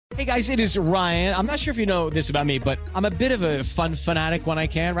Hey guys, it is Ryan. I'm not sure if you know this about me, but I'm a bit of a fun fanatic when I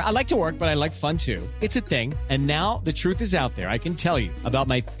can. I like to work, but I like fun too. It's a thing. And now the truth is out there. I can tell you about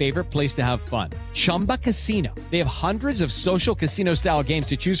my favorite place to have fun. Chumba Casino. They have hundreds of social casino style games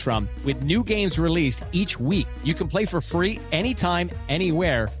to choose from with new games released each week. You can play for free anytime,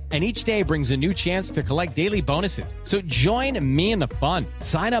 anywhere. And each day brings a new chance to collect daily bonuses. So join me in the fun.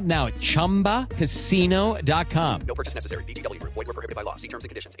 Sign up now at ChumbaCasino.com. No purchase necessary. VGW Group. Void where prohibited by law. See terms and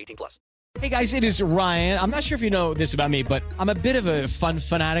conditions. 18+. Hey guys, it is Ryan. I'm not sure if you know this about me, but I'm a bit of a fun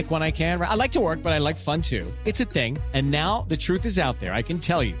fanatic when I can. I like to work, but I like fun too. It's a thing. And now the truth is out there. I can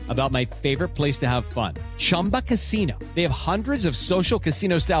tell you about my favorite place to have fun. Chumba Casino. They have hundreds of social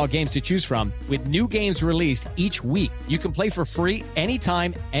casino style games to choose from with new games released each week. You can play for free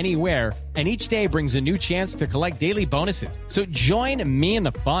anytime, anywhere. And each day brings a new chance to collect daily bonuses. So join me in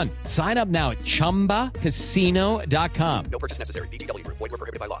the fun. Sign up now at ChumbaCasino.com. No purchase necessary. VGW Group. Void where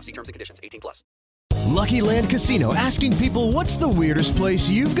prohibited by law. See terms and conditions. 18+. Lucky Land Casino, asking people, what's the weirdest place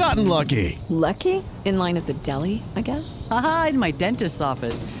you've gotten lucky? Lucky? In line at the deli, I guess? Aha, in my dentist's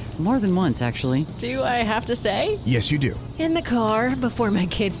office. More than once, actually. Do I have to say? Yes, you do. In the car before my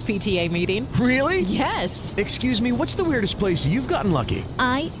kids' PTA meeting. Really? Yes. Excuse me, what's the weirdest place you've gotten lucky?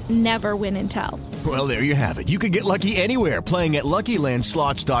 I never win and tell. Well, there you have it. You can get lucky anywhere, playing at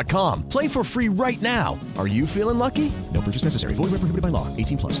LuckyLandSlots.com. Play for free right now. Are you feeling lucky? No purchase necessary. Void where prohibited by law.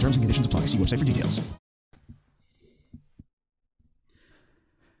 18+. Terms and conditions apply. See website for details.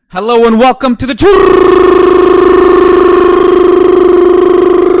 Hello and welcome to the Churros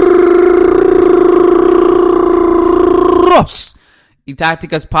y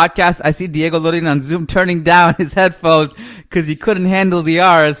Tácticas podcast. I see Diego Lorin on Zoom turning down his headphones because he couldn't handle the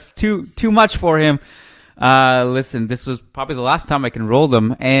R's. Too much for him. Listen, this was probably the last time I can roll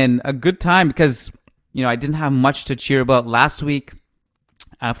them, and a good time because, you know, I didn't have much to cheer about last week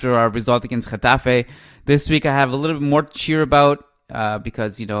after our result against Getafe. This week I have a little bit more to cheer about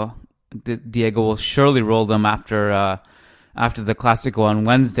because, you know, Diego will surely roll them after the Clásico on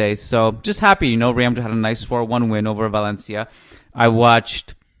Wednesday. So just happy, you know, Real Madrid had a nice 4-1 win over Valencia. I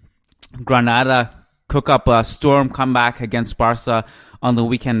watched Granada cook up a storm comeback against Barca on the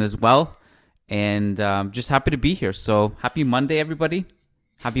weekend as well. And just happy to be here. So happy Monday, everybody.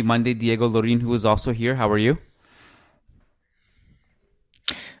 Happy Monday, Diego Lorin, who is also here. How are you?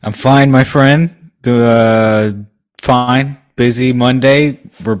 I'm fine, my friend. Fine. Busy Monday.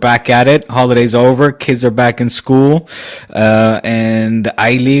 We're back at it. Holidays over. Kids are back in school. And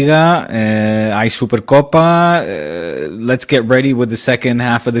hay Liga, hay Supercopa. Let's get ready with the second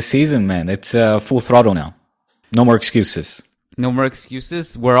half of the season, man. It's full throttle now. No more excuses. No more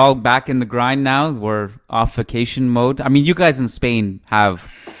excuses. We're all back in the grind now. We're off vacation mode. I mean, you guys in Spain have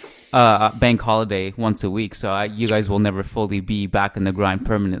a bank holiday once a week, so you guys will never fully be back in the grind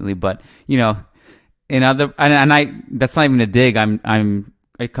permanently. But, you know, that's not even a dig.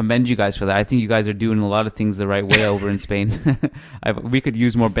 I commend you guys for that. I think you guys are doing a lot of things the right way over in Spain. We could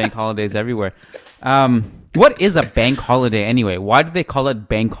use more bank holidays everywhere. What is a bank holiday anyway? Why do they call it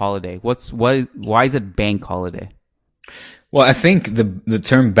bank holiday? Why is it bank holiday? Well, I think the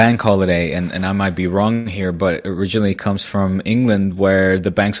term bank holiday, and I might be wrong here, but originally comes from England, where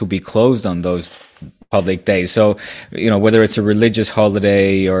the banks will be closed on those public days. So, you know, whether it's a religious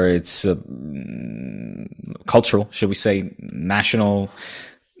holiday or it's a cultural, should we say, nationally,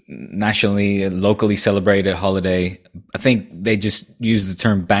 locally celebrated holiday, I think they just use the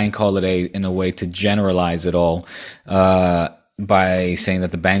term bank holiday in a way to generalize it all, by saying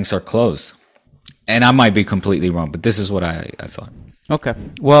that the banks are closed. And I might be completely wrong, but this is what I thought. Okay.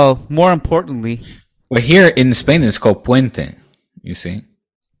 Well, more importantly, well, here in Spain it's called puente, you see.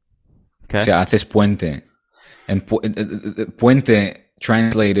 Okay. So haces puente. And puente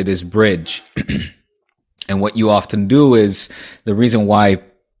translated is bridge. And what you often do is, the reason why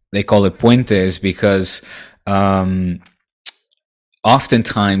they call it puente is because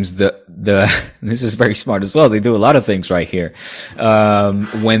oftentimes this is very smart as well. They do a lot of things right here.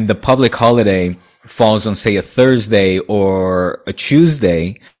 When the public holiday falls on, say, a Thursday or a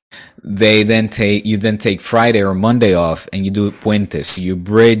Tuesday, you then take Friday or Monday off and you do puente. So you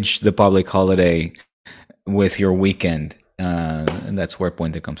bridge the public holiday with your weekend. And that's where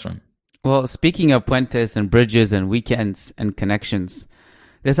puente comes from. Well, speaking of puentes and bridges and weekends and connections,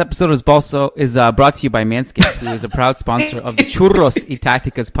 this episode is brought to you by Manscaped, who is a proud sponsor of the Churros y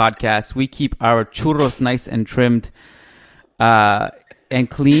Tácticas podcast. We keep our churros nice and trimmed and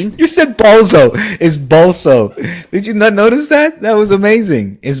clean. You said bolso. It's bolso. Did you not notice that? That was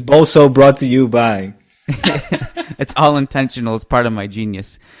amazing. It's bolso, brought to you by. It's all intentional. It's part of my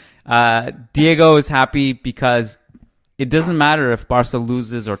genius. Diego is happy because it doesn't matter if Barca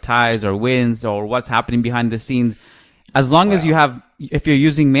loses or ties or wins or what's happening behind the scenes. As long as if you're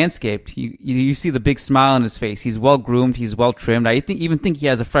using Manscaped, you see the big smile on his face. He's well groomed. He's well trimmed. I even think he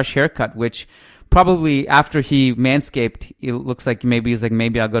has a fresh haircut, which probably after he Manscaped, it looks like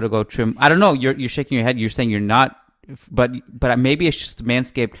maybe I'll go trim. I don't know. You're shaking your head. You're saying you're not, but maybe it's just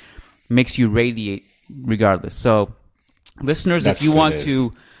Manscaped makes you radiate regardless. So listeners, if you want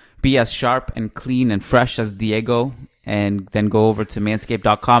to be as sharp and clean and fresh as Diego, and then go over to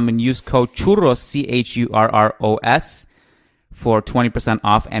manscaped.com and use code CHURROS, CHURROS, for 20%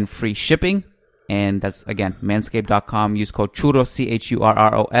 off and free shipping. And that's, again, manscaped.com. Use code CHURROS,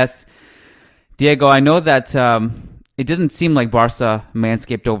 CHURROS. Diego, I know that it didn't seem like Barca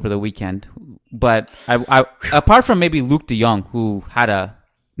manscaped over the weekend, but I apart from maybe Luke de Jong, who had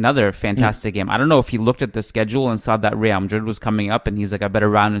another fantastic game. I don't know if he looked at the schedule and saw that Real Madrid was coming up and he's like, I better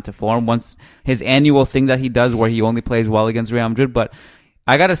round into form. Once his annual thing that he does where he only plays well against Real Madrid. But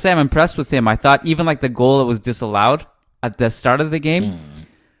I got to say, I'm impressed with him. I thought even like the goal that was disallowed at the start of the game,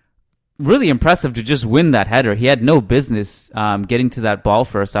 really impressive to just win that header. He had no business getting to that ball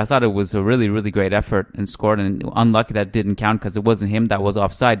first. I thought it was a really, really great effort and scored, and unlucky that didn't count because it wasn't him that was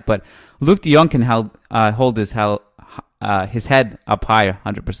offside. But Luke de Jong can hold his head up higher,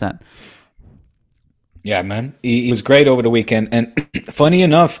 100%. Yeah, man. He was great over the weekend. And funny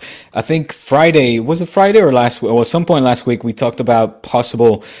enough, I think was it Friday or last week? Well, at some point last week, we talked about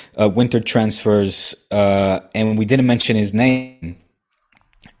possible winter transfers, and we didn't mention his name.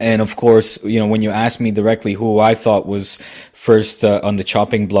 And of course, when you asked me directly who I thought was first on the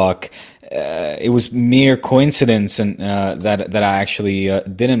chopping block, it was mere coincidence and that I actually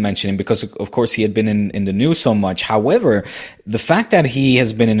didn't mention him because, of course, he had been in the news so much. However, the fact that he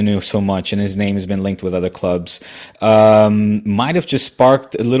has been in the news so much and his name has been linked with other clubs might have just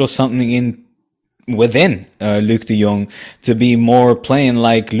sparked a little something within Luc de Jong to be more playing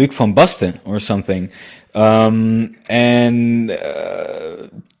like Luc van Basten or something.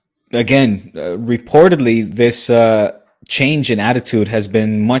 Again, reportedly, this change in attitude has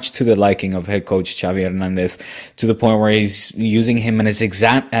been much to the liking of head coach Xavi Hernandez, to the point where he's using him as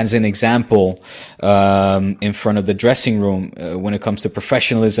an example in front of the dressing room when it comes to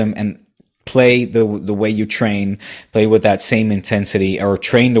professionalism and play the way you train, play with that same intensity, or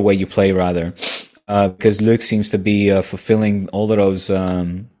train the way you play rather. Because Luke seems to be fulfilling all of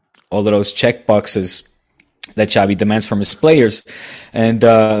those check boxes that Xavi demands from his players. And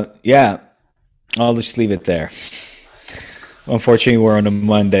I'll just leave it there. Unfortunately, we're on a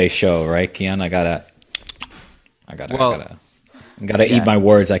Monday show, right, Kian? I gotta eat my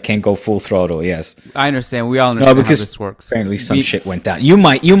words. I can't go full throttle. Yes, I understand. We all understand how this works. Apparently, some shit went down. You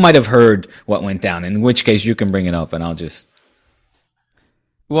might have heard what went down. In which case, you can bring it up, and I'll just.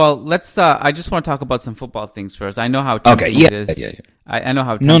 Well, let's. I just want to talk about some football things first. I know how tempting it is. Yeah. I know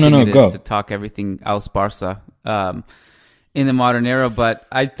how tempting it is to talk everything else Barca in the modern era. But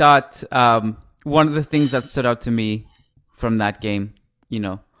I thought one of the things that stood out to me from that game,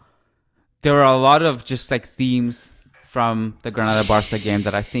 there were a lot of just like themes from the Granada-Barca game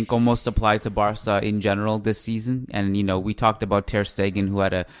that I think almost apply to Barca in general this season. And, we talked about Ter Stegen, who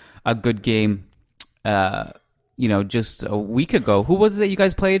had a good game, just a week ago. Who was it that you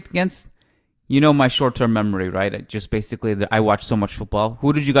guys played against? My short-term memory, right? Just basically, I watched so much football.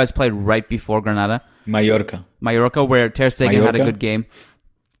 Who did you guys play right before Granada? Mallorca, where Ter Stegen had a good game.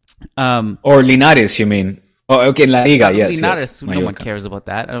 Or Linares, you mean? Oh, okay, La Liga, yes. Linares, no one cares about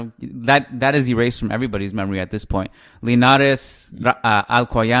that. That is erased from everybody's memory at this point. Linares,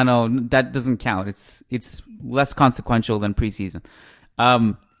 Alcoyano, that doesn't count. It's less consequential than preseason.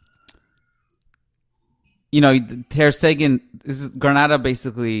 Ter Stegen, this is Granada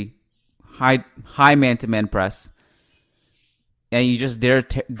basically high man-to-man press. And you just dare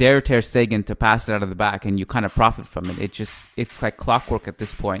Ter Stegen to pass it out of the back, and you kind of profit from it. It's like clockwork at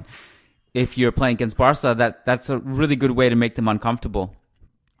this point. If you're playing against Barca, that's a really good way to make them uncomfortable.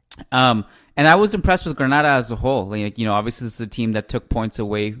 And I was impressed with Granada as a whole. Obviously it's a team that took points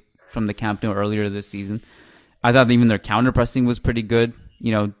away from the Camp Nou earlier this season. I thought even their counter-pressing was pretty good.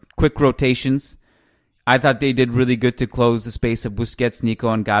 Quick rotations. I thought they did really good to close the space of Busquets, Nico,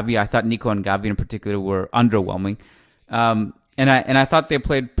 and Gavi. I thought Nico and Gavi in particular were underwhelming. And I thought they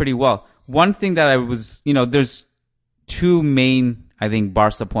played pretty well. One thing that I was, there's two main, I think,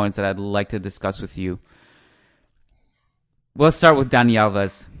 Barca points that I'd like to discuss with you. Let's start with Dani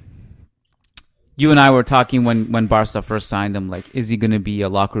Alves. You and I were talking when Barca first signed him, like, is he going to be a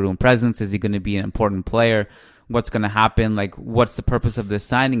locker room presence? Is he going to be an important player? What's going to happen? Like, what's the purpose of this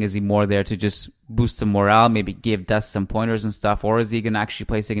signing? Is he more there to just boost some morale, maybe give Dest some pointers and stuff? Or is he going to actually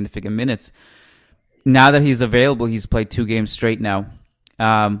play significant minutes? now that he's available, he's played 2 games straight now.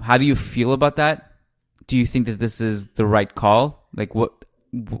 How do you feel about that? Do you think that this is the right call? Like,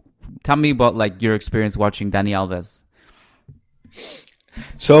 tell me about like your experience watching Dani Alves.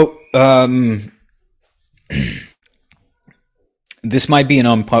 So, this might be an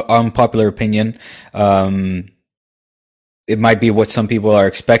unpopular opinion. It might be what some people are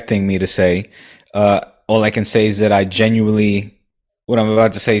expecting me to say. All I can say is that I genuinely, what I'm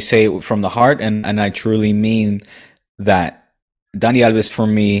about to say it from the heart, and I truly mean that. Dani Alves, for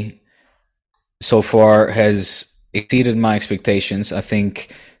me, so far has exceeded my expectations. I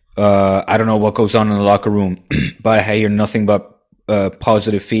think, I don't know what goes on in the locker room, but I hear nothing but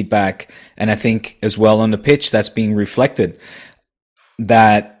positive feedback. And I think as well on the pitch, that's being reflected.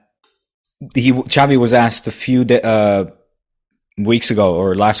 That Xavi was asked a few weeks ago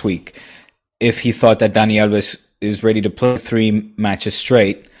or last week if he thought that Dani Alves is ready to play 3 matches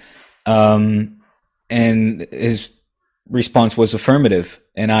straight. And his response was affirmative.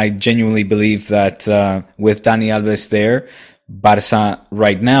 And I genuinely believe that with Dani Alves there, Barca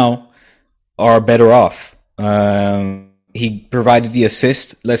right now are better off. He provided the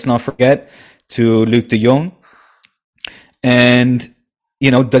assist, let's not forget, to Luuk de Jong. And,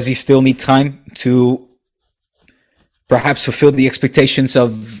 does he still need time to perhaps fulfill the expectations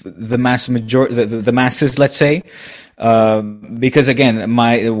of the masses, let's say? Because again,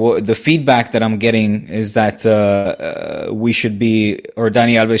 the feedback that I'm getting is that Dani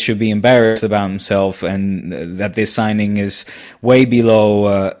Alves should be embarrassed about himself, and that this signing is way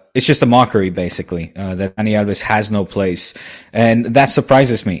below. It's just a mockery, basically. That Dani Alves has no place, and that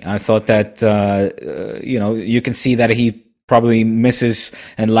surprises me. I thought that you can see that he probably misses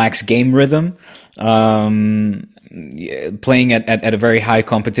and lacks game rhythm. Playing at a very high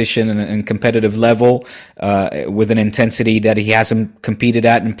competition and competitive level, with an intensity that he hasn't competed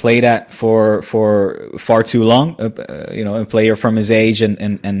at and played at for far too long. A player from his age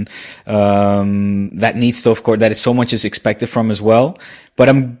and that needs to, of course, that is so much is expected from as well. But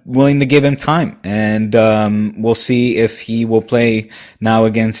I'm willing to give him time, and we'll see if he will play now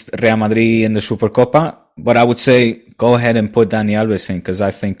against Real Madrid in the Supercopa. But I would say go ahead and put Dani Alves in, because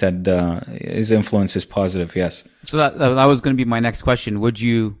I think that his influence is positive, yes. So that was going to be my next question. Would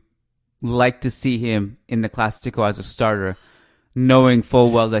you like to see him in the Clásico as a starter, knowing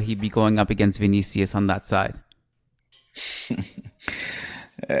full well that he'd be going up against Vinicius on that side?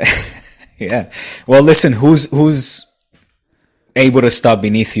 Yeah. Well, listen, who's able to stop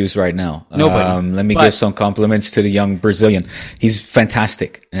Vinicius right now? Nobody. Let me give some compliments to the young Brazilian. He's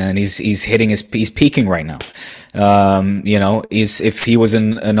fantastic, and he's peaking right now. If he was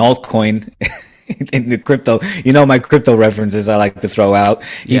an altcoin in the crypto, my crypto references I like to throw out.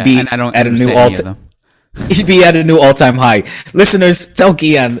 He'd be at a new all-time high. Listeners, tell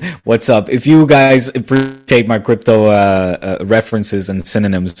Kian what's up. If you guys appreciate my crypto references and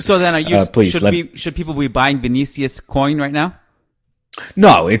synonyms, so then please should people be buying Vinicius coin right now?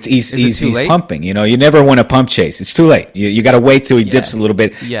 No, he's pumping. You never want to pump chase. It's too late. You got to wait till he dips a little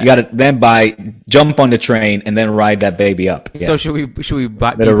bit. Yeah. You got to then jump on the train and then ride that baby up. Yes. So should we be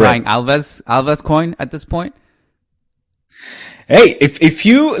buying Alves coin at this point? Hey, if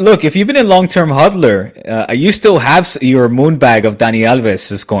you've been a long-term hodler, you still have your moon bag of Dani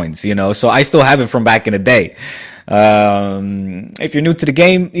Alves' coins, so I still have it from back in the day. If you're new to the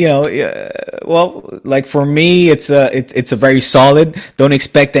game, like for me, it's a very solid. Don't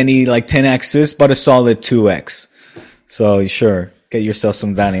expect any like 10x's, but a solid 2x. So sure, get yourself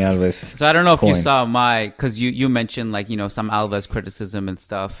some Dani Alves. So I don't know if coin. you saw because you mentioned some Alves criticism and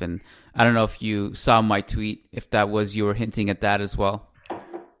stuff, and I don't know if you saw my tweet, if you were hinting at that as well.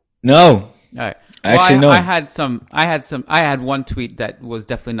 No. All right. Actually, no. I had one tweet that was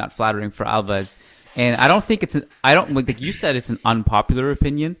definitely not flattering for Alves. And I don't think like you said, it's an unpopular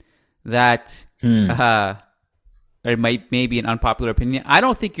opinion that, it might be an unpopular opinion. I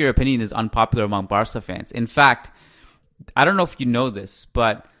don't think your opinion is unpopular among Barca fans. In fact, I don't know if you know this,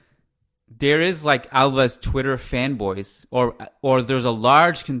 but there is like Alves Twitter fanboys, or there's a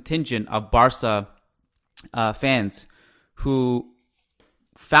large contingent of Barca fans who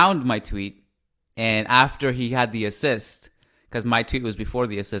found my tweet, and after he had the assist, because my tweet was before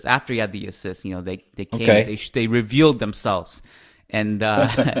the assist, after he had the assist, they came, okay. They revealed themselves, and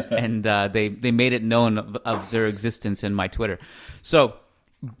they made it known of their existence in my Twitter. So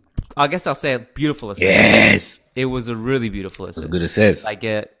I guess I'll say a beautiful assist. Yes, it was a really beautiful assist. It was a good assist. Like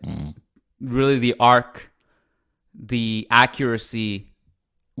really the arc, the accuracy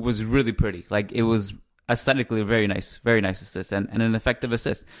was really pretty. Like it was aesthetically a very nice assist and an effective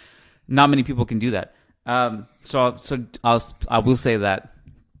assist. Not many people can do that. So I will say that.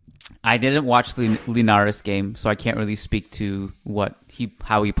 I didn't watch the Linares game, so I can't really speak to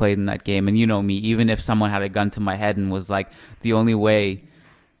how he played in that game. And you know me, even if someone had a gun to my head and was like, the only way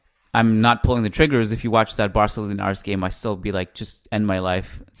I'm not pulling the trigger is if you watch that Barcelona Linares game, I still be like, just end my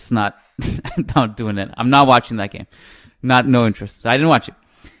life. It's not, I'm not doing it. I'm not watching that game. No interest. So I didn't watch it.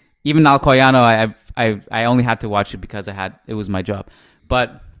 Even Alcoyano, I only had to watch it because it was my job.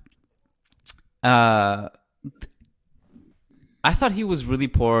 But, I thought he was really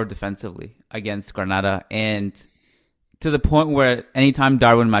poor defensively against Granada, and to the point where anytime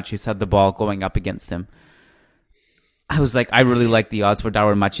Darwin Machis had the ball going up against him, I was like, I really like the odds for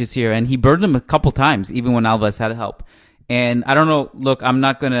Darwin Machis here, and he burned him a couple times, even when Alves had help. And I don't know, look, I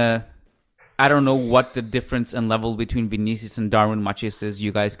don't know what the difference in level between Vinicius and Darwin Machis is.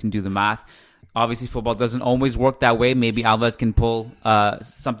 You guys can do the math. Obviously, football doesn't always work that way. Maybe Alves can pull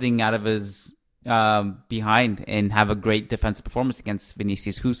something out of his behind and have a great defensive performance against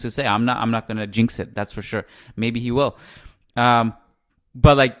Vinicius. Who's to say? I'm not going to jinx it. That's for sure. Maybe he will.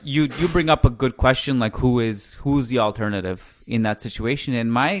 But like you bring up a good question. Like who's the alternative in that situation?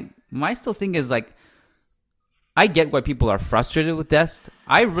 And my still thing is like, I get why people are frustrated with Dest.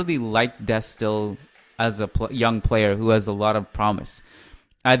 I really like Dest still as a young player who has a lot of promise.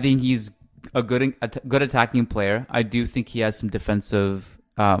 I think he's a good attacking player. I do think he has some defensive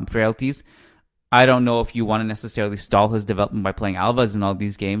frailties. I don't know if you want to necessarily stall his development by playing Alves in all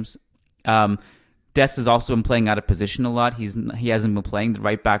these games. Dest has also been playing out of position a lot. He hasn't been playing the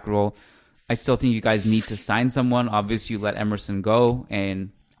right back role. I still think you guys need to sign someone. Obviously, you let Emerson go.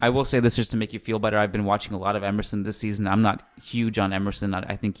 And I will say this just to make you feel better. I've been watching a lot of Emerson this season. I'm not huge on Emerson.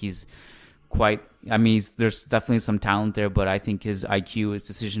 I think he's there's definitely some talent there, but I think his IQ, his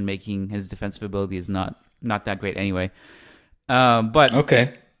decision making, his defensive ability is not that great anyway. But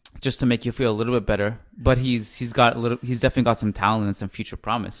okay. Just to make you feel a little bit better, but he's definitely got some talent and some future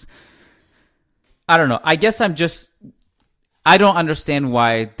promise. I don't know. I guess I don't understand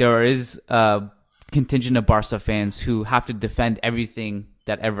why there is a contingent of Barca fans who have to defend everything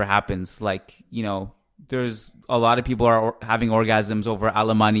that ever happens. Like, you know, there's a lot of people are having orgasms over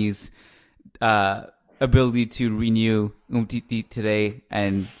Alemany's ability to renew Umtiti today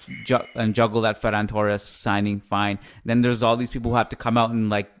and juggle that Ferran Torres signing. Fine. Then there's all these people who have to come out and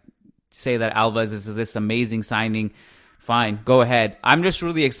like say that Alves is this amazing signing. Fine, go ahead. I'm just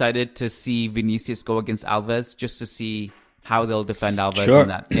really excited to see Vinicius go against Alves, just to see how they'll defend Alves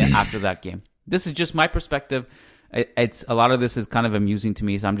after that game. This is just my perspective. It's a lot of this is kind of amusing to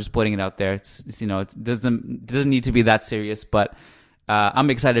me, so I'm just putting it out there. It's you know, it doesn't need to be that serious, but I'm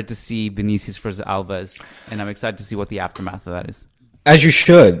excited to see Vinicius versus Alves, and I'm excited to see what the aftermath of that is. As you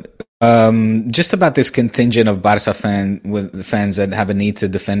should. Just about this contingent of Barca fans that have a need to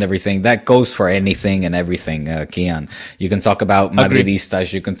defend everything, that goes for anything and everything, Kian. You can talk about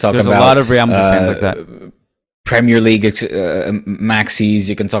Madridistas, you can talk about... There's a lot of Real Madrid fans like that. Premier League maxis,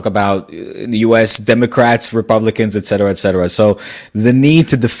 you can talk about the US Democrats, Republicans, etc., etc. So the need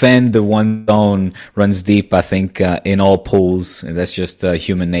to defend the one zone runs deep, I think, in all pools. That's just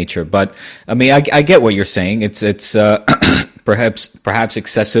human nature. But I mean, I get what you're saying. It's perhaps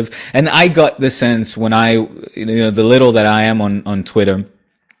excessive. And I got the sense when the little that I am on Twitter,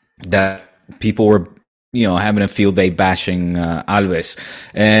 that people were, having a field day bashing Alves.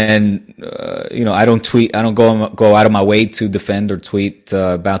 And I don't go out of my way to defend or tweet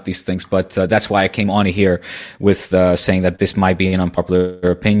about these things, but that's why I came on here with saying that this might be an unpopular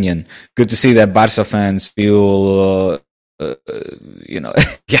opinion. Good to see that Barca fans feel I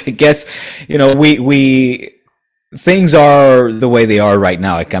guess we things are the way they are right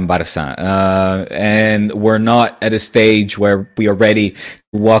now at Can Barça. And we're not at a stage where we are ready to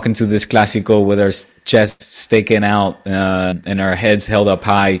walk into this Clásico with our chests sticking out, and our heads held up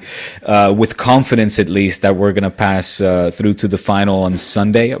high, with confidence at least that we're going to pass, through to the final on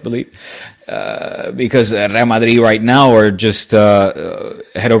Sunday, I believe. Because Real Madrid right now are just,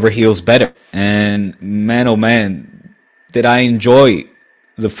 head over heels better. And man, oh man, did I enjoy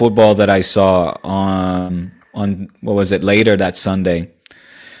the football that I saw on what was it, later that Sunday,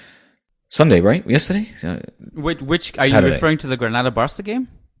 right? Yesterday? Which are Saturday. You referring to the Granada Barca game?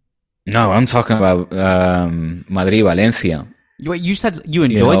 No, I'm talking about Madrid Valencia. You said you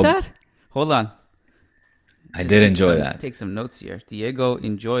enjoyed that? Hold on. I did enjoy that. Take some notes here. Diego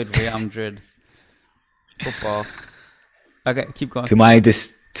enjoyed Real Madrid football. Okay, keep going.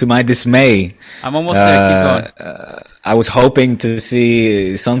 To my dismay, I'm almost there. Keep going. I was hoping to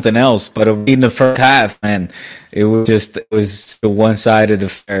see something else, but in the first half, man, it was the one-sided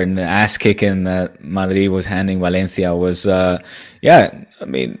affair, and the ass kicking that Madrid was handing Valencia was, I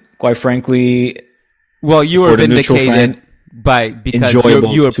mean, quite frankly, well, you were vindicated. because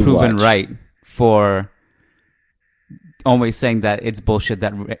enjoyable you were to proven watch. right for always saying that it's bullshit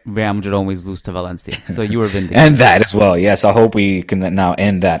that Real Madrid always lose to Valencia. So you were vindicated. And that as well. Yes, I hope we can now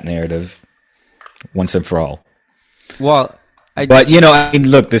end that narrative once and for all. Well, But, I mean,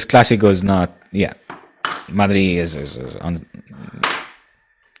 look, this Clásico is not... Yeah. Madrid is on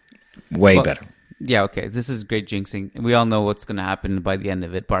way better. Yeah, okay. This is great jinxing. We all know what's going to happen by the end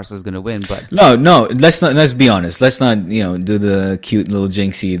of it. Barca's going to win, but... No, let's be honest. Let's not, do the cute little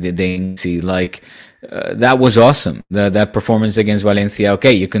jinxy, the dingsy. Like, that was awesome. That performance against Valencia.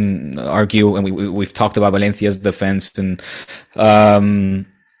 Okay, you can argue, and we've talked about Valencia's defense, and,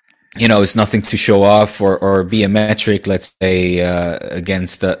 it's nothing to show off or be a metric, let's say,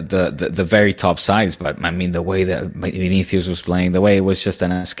 against the very top sides. But I mean, the way that Vinicius was playing, the way it was just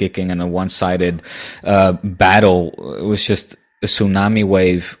an ass kicking and a one-sided, battle, it was just a tsunami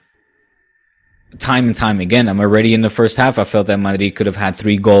wave. Time and time again. I'm already in the first half. I felt that Madrid could have had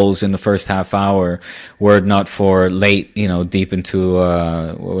 3 goals in the first half hour, were it not for late, deep into,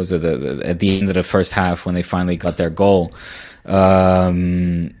 what was it, at the end of the first half when they finally got their goal.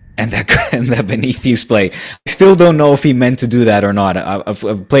 And that Vinicius play. I still don't know if he meant to do that or not.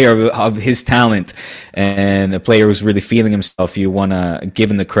 A player of his talent and a player who's really feeling himself, you want to give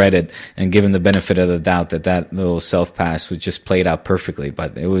him the credit and give him the benefit of the doubt that little self-pass was just played out perfectly.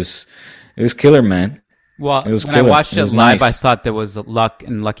 But it was killer, man. Well, it was when killer. I watched it live, nice. I thought there was luck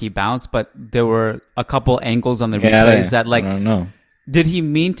and lucky bounce, but there were a couple angles on the replays that, like, I don't know. Did he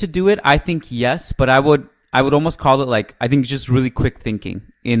mean to do it? I think yes, but I would almost call it, like, I think just really quick thinking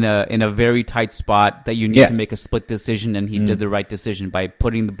in a very tight spot that you need to make a split decision, and he did the right decision by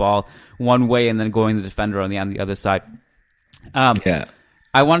putting the ball one way and then going the defender on the other side.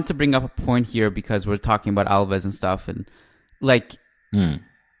 I wanted to bring up a point here because we're talking about Alves and stuff, and like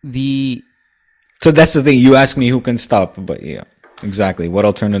So that's the thing. You ask me who can stop, but yeah, exactly. What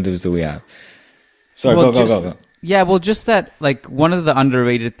alternatives do we have? Sorry, go. Yeah, well, just that, like, one of the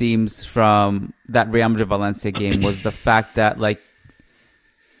underrated themes from that Real Madrid-Valencia game was the fact that, like,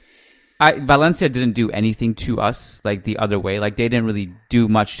 Valencia didn't do anything to us, like, the other way. Like, they didn't really do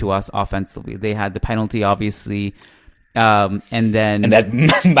much to us offensively. They had the penalty, obviously, and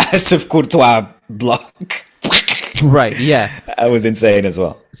that massive Courtois block. Right, yeah. That was insane as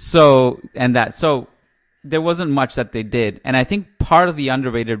well. So there wasn't much that they did. And I think part of the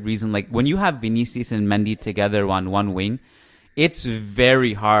underrated reason, like, when you have Vinicius and Mendy together on one wing, it's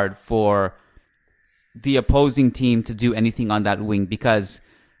very hard for the opposing team to do anything on that wing because,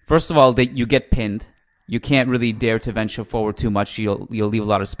 first of all, you get pinned. You can't really dare to venture forward too much. You'll leave a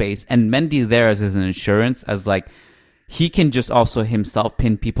lot of space. And Mendy there as an insurance, as, like, he can just also himself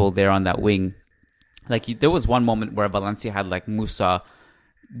pin people there on that wing. Like, there was one moment where Valencia had, like, Musa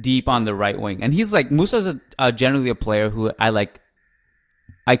deep on the right wing. And he's like, Musa's generally a player who I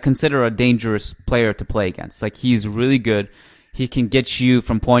consider a dangerous player to play against. Like, he's really good. He can get you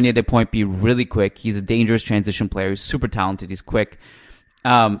from point A to point B really quick. He's a dangerous transition player. He's super talented. He's quick.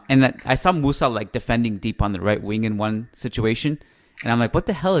 And that I saw Musa, like, defending deep on the right wing in one situation. And I'm like, what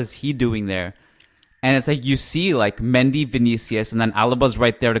the hell is he doing there? And it's like, you see, like, Mendy, Vinicius, and then Alaba's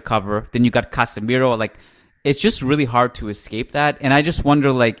right there to cover. Then you got Casemiro. Like, it's just really hard to escape that. And I just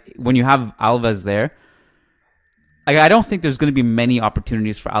wonder, like, when you have Alves there, I don't think there's going to be many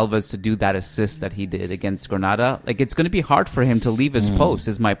opportunities for Alves to do that assist that he did against Granada. Like, it's going to be hard for him to leave his post,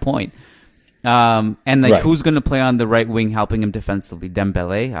 is my point. And, like, right. Who's going to play on the right wing helping him defensively?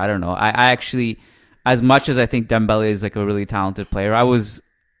 Dembele? I don't know. I actually, as much as I think Dembele is, like, a really talented player, I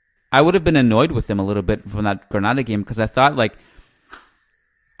would have been annoyed with him a little bit from that Granada game because I thought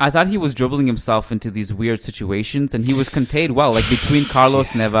he was dribbling himself into these weird situations and he was contained well. Like, between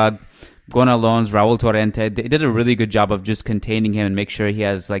Carlos Neva, Gonalons, Raul Torrente, they did a really good job of just containing him and make sure he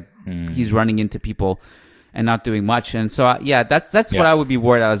has, like, he's running into people and not doing much. And so, that's what I would be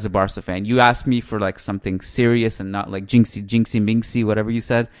worried about as a Barca fan. You asked me for, like, something serious and not, like, jinxy, minxy, whatever you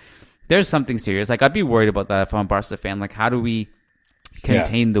said. There's something serious. Like, I'd be worried about that if I'm a Barca fan. Like, how do we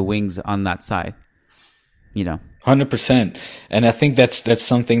contain the wings on that side? 100%. And I think that's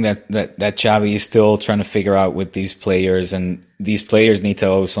something that Xavi is still trying to figure out with these players, and these players need to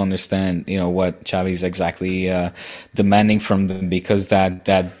also understand, what Xavi is exactly demanding from them, because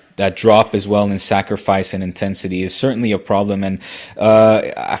that drop as well in sacrifice and intensity is certainly a problem. And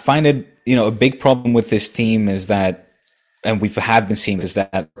I find it, a big problem with this team is that, and we have been seeing, is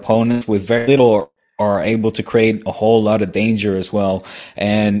that opponents with very little are able to create a whole lot of danger as well.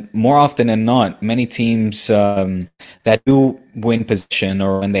 And more often than not, many teams that do win possession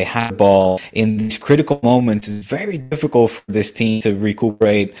or when they have the ball in these critical moments, it's very difficult for this team to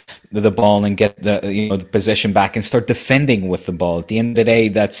recuperate the ball and get the possession back and start defending with the ball. At the end of the day,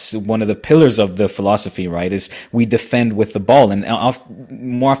 that's one of the pillars of the philosophy, right? Is we defend with the ball, and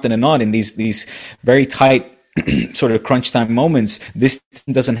more often than not in these very tight sort of crunch time moments, this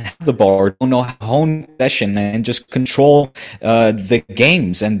team doesn't have the ball or don't know how to hone possession and just control the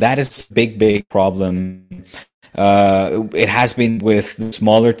games, and that is a big problem. It has been with the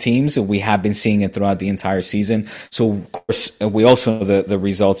smaller teams. We have been seeing it throughout the entire season. So, of course, we also know the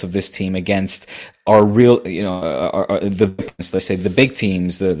results of this team against our real, let's say the big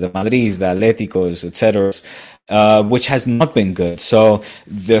teams, the Madrids, the Atléticos, etc., which has not been good. So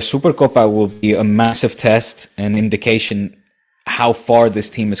the Supercopa will be a massive test, an indication how far this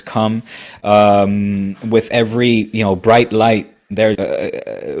team has come. With every, bright light, there's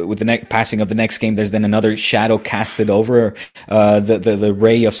with the passing of the next game, there's then another shadow casted over the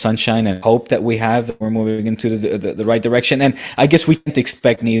ray of sunshine and hope that we have that we're moving into the right direction. And I guess we can't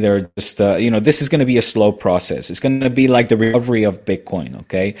expect neither. Just this is going to be a slow process. It's going to be like the recovery of Bitcoin,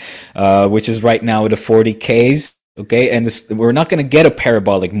 okay, which is right now at 40Ks. Okay, and we're not going to get a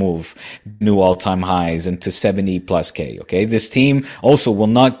parabolic move, new all-time highs into 70 plus K. Okay, this team also will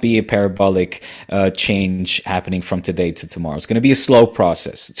not be a parabolic change happening from today to tomorrow. It's going to be a slow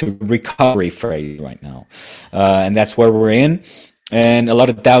process to recovery phase right now, and that's where we're in. And a lot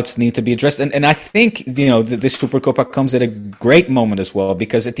of doubts need to be addressed. And I think, this Supercopa comes at a great moment as well,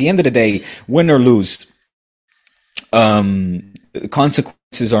 because at the end of the day, win or lose, consequences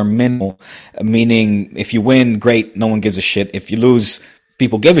are minimal, meaning if you win, great, no one gives a shit. If you lose,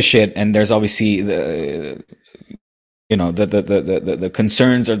 people give a shit, and there's obviously the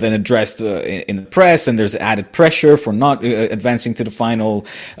concerns are then addressed in the press, and there's added pressure for not advancing to the final.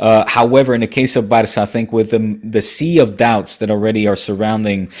 However, in the case of Barca, I think with the sea of doubts that already are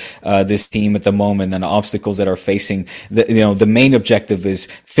surrounding this team at the moment and the obstacles that are facing, the main objective is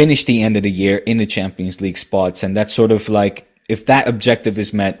finish the end of the year in the Champions League spots, and that's sort of like, if that objective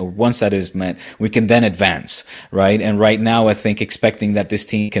is met, or once that is met, we can then advance, right? And right now, I think expecting that this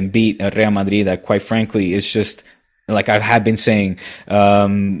team can beat Real Madrid, that quite frankly is just, like I have been saying,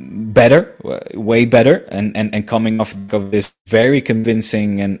 better, way better, and coming off of this very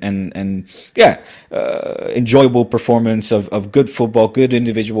convincing and enjoyable performance of good football, good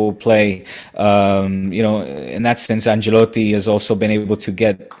individual play. In that sense, Ancelotti has also been able to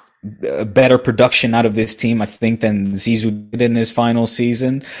get a better production out of this team, I think, than Zizou did in his final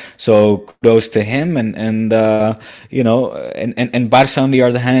season. So kudos to him. And Barca, on the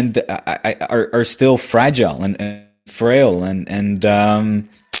other hand, are still fragile and frail. And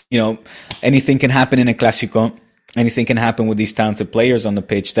anything can happen in a Clásico. Anything can happen with these talented players on the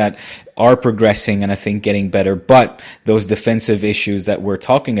pitch that are progressing and I think getting better. But those defensive issues that we're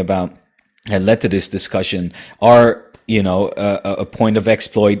talking about that led to this discussion are, a point of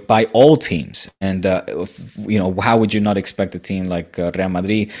exploit by all teams. And, how would you not expect a team like Real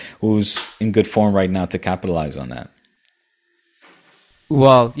Madrid, who's in good form right now, to capitalize on that?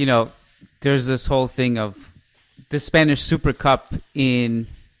 Well, there's this whole thing of the Spanish Super Cup in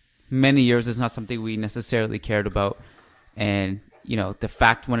many years is not something we necessarily cared about. And, the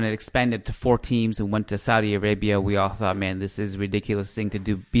fact when it expanded to 4 teams and went to Saudi Arabia, we all thought, man, this is a ridiculous thing to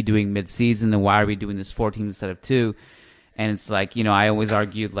be doing mid-season. And why are we doing this 4 teams instead of 2? And it's like, I always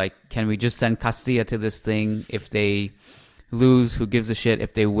argued, like, can we just send Castilla to this thing? If they lose, who gives a shit?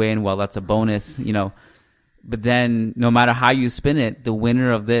 If they win, well, that's a bonus, But then no matter how you spin it, the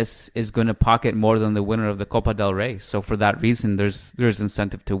winner of this is going to pocket more than the winner of the Copa del Rey. So for that reason, there's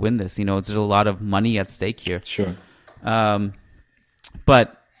incentive to win this. There's a lot of money at stake here. Sure.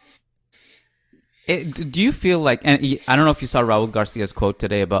 But do you feel like, and I don't know if you saw Raul Garcia's quote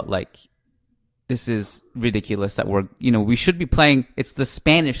today about, like, this is ridiculous that we should be playing, it's the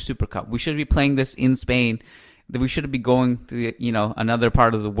Spanish Super Cup. We should be playing this in Spain. That we should be going to, another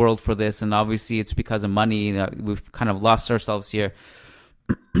part of the world for this. And obviously it's because of money. We've kind of lost ourselves here.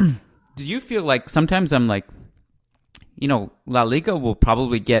 Do you feel like sometimes I'm like, La Liga will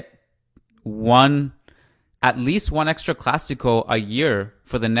probably get at least one extra Clásico a year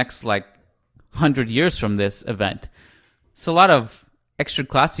for the next 100 years from this event. It's a lot of extra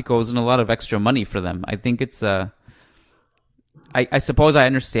Clásicos and a lot of extra money for them. I think it's I suppose I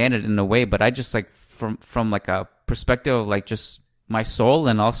understand it in a way, but I just from a perspective of just my soul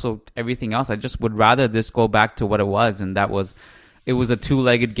and also everything else, I just would rather this go back to what it was, and it was a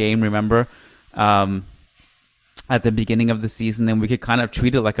 2-legged game. Remember, at the beginning of the season, and we could kind of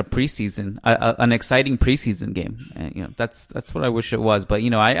treat it like a preseason, an exciting preseason game. And, that's what I wish it was. But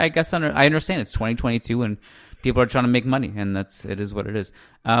I guess I understand it's 2022 and people are trying to make money, and it is what it is.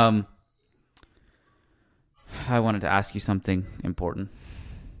 I wanted to ask you something important.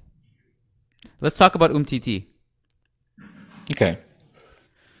 Let's talk about Umtiti. Okay.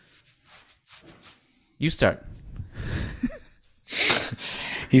 You start.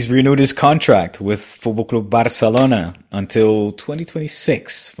 He's renewed his contract with Football Club Barcelona until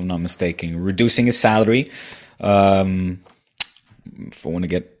 2026, if I'm not mistaken, reducing his salary. If I want to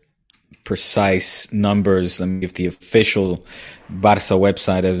get precise numbers, let me give the official Barca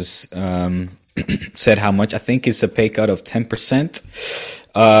website has said how much. I think it's a pay cut of 10%.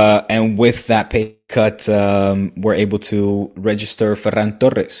 And with that pay cut, we're able to register Ferran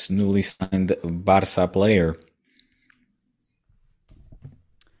Torres, newly signed Barca player.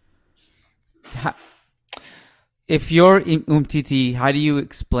 If you're in Umtiti, how do you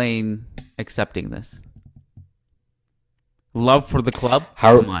explain accepting this? Love for the club?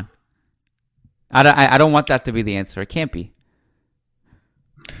 Come on. I don't want that to be the answer. It can't be.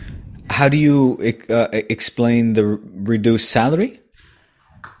 How do you explain the reduced salary?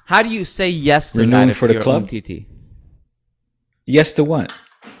 How do you say yes to Renewing that if for the you're club? Umtiti? Yes to what?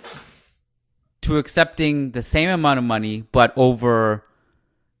 To accepting the same amount of money, but over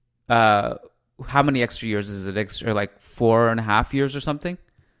how many extra years is it? Extra, like 4.5 years or something,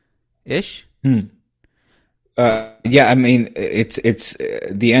 ish. Yeah, I mean it's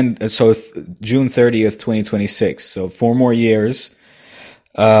the end. So June 30th, 2026. So 4 more years.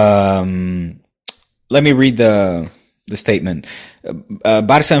 Let me read the statement.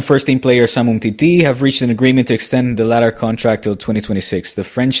 Barca and first team player Sam Umtiti have reached an agreement to extend the latter contract till 2026. The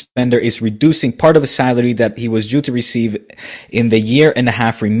French defender is reducing part of his salary that he was due to receive in the year and a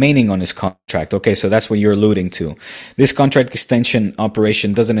half remaining on his contract. Okay, so that's what you're alluding to. This contract extension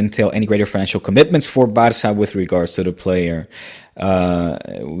operation doesn't entail any greater financial commitments for Barca with regards to the player.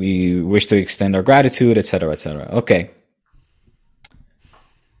 We wish to extend our gratitude, etc., etc. Okay.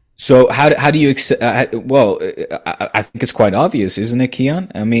 So how do you I think it's quite obvious, isn't it, Kiyan?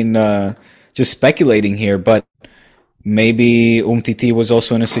 I mean, just speculating here, but maybe Umtiti was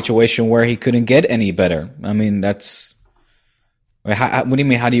also in a situation where he couldn't get any better. I mean, what do you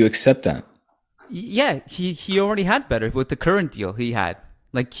mean? How do you accept that? Yeah, he already had better with the current deal he had.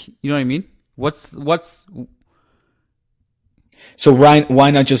 Like, you know what I mean? What's So why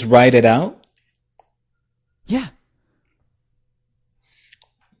not just write it out? Yeah.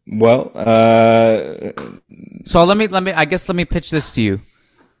 Well, so let me pitch this to you.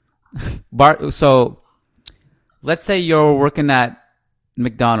 So let's say you're working at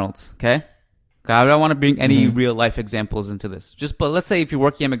McDonald's, okay? I don't want to bring any real life examples into this. But let's say if you're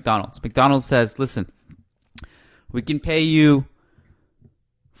working at McDonald's. McDonald's says, listen, we can pay you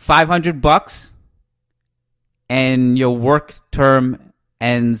 $500 and your work term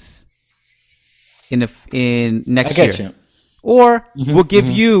ends in next year. You. Or we'll give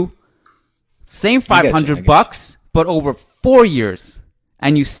you same $500, but over 4 years,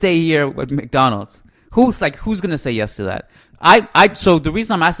 and you stay here with McDonald's. Who's gonna say yes to that? So the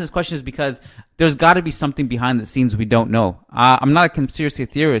reason I'm asking this question is because there's got to be something behind the scenes we don't know. I'm not a conspiracy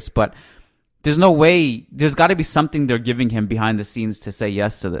theorist, but there's no way. There's got to be something they're giving him behind the scenes to say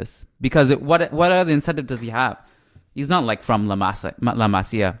yes to this. Because what other incentive does he have? He's not like from La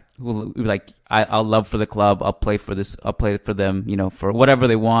Masia, who like I'll love for the club. I'll play for this. I'll play for them. For whatever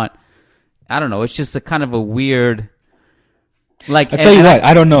they want. I don't know. It's just a kind of a weird. Like I'll tell you what.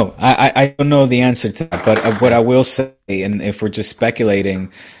 I don't know. I don't know the answer to that. But what I will say, and if we're just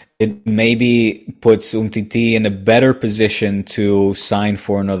speculating, it maybe puts Umtiti in a better position to sign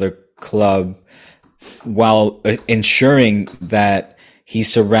for another club, while ensuring that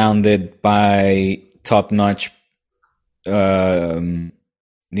he's surrounded by top-notch. Call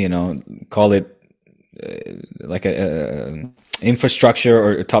it like a infrastructure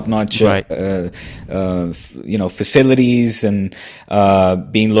or top-notch, right. Facilities and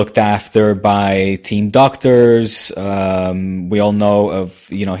being looked after by team doctors. We all know of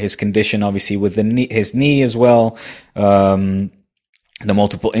his condition, obviously with his knee as well. The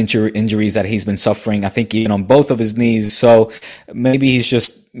multiple injuries that he's been suffering, I think even on both of his knees. So maybe he's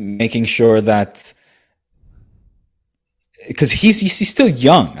just making sure that. Because he's still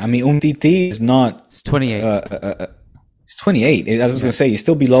young. I mean, Umtiti is not. He's 28. He's 28. I was going to say he's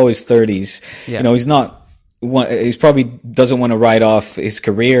still below his 30s. Yeah. He's not He probably doesn't want to write off his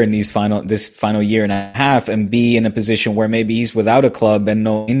career in this final year and a half and be in a position where maybe he's without a club and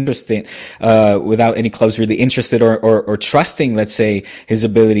no interest in, without any clubs really interested or trusting, let's say, his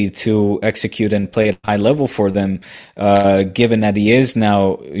ability to execute and play at a high level for them, given that he is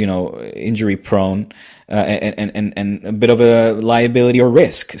now, injury prone, and a bit of a liability or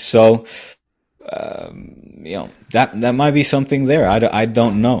risk. So, that might be something there. I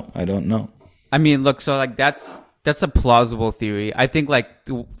don't know. I mean, look, so like that's a plausible theory. I think like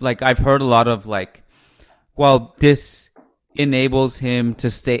I've heard a lot of like, well, this enables him to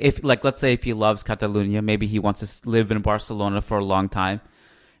stay. If like, let's say if he loves Catalonia, maybe he wants to live in Barcelona for a long time.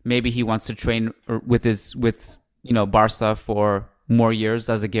 Maybe he wants to train with Barca for more years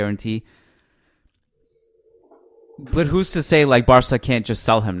as a guarantee. But who's to say like Barca can't just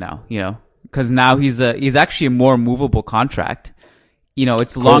sell him now? Because now he's actually a more movable contract.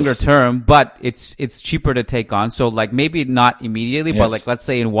 It's longer term, but it's cheaper to take on. So like maybe not immediately, but like let's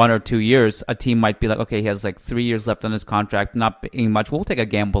say in 1 or 2 years, a team might be like, okay, he has like 3 years left on his contract, not paying much. We'll take a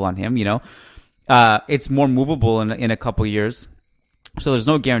gamble on him. It's more movable in a couple years. So there's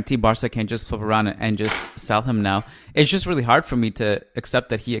no guarantee Barca can just flip around and just sell him now. It's just really hard for me to accept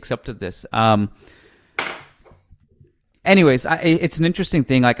that he accepted this. Anyways, it's an interesting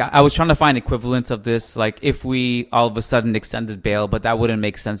thing. Like, I was trying to find equivalents of this. Like, if we all of a sudden extended Bale, but that wouldn't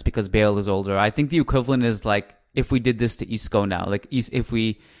make sense because Bale is older. I think the equivalent is like if we did this to Isco now. Like, if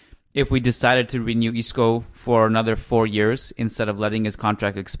we decided to renew Isco for another 4 years instead of letting his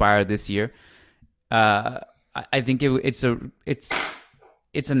contract expire this year, I think it's an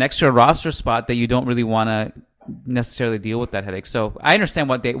extra roster spot that you don't really want to necessarily deal with that headache. So I understand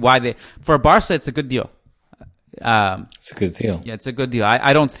why for Barca it's a good deal. It's a good deal. Yeah, it's a good deal.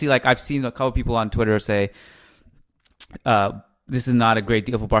 I don't see, like, I've seen a couple people on Twitter say, this is not a great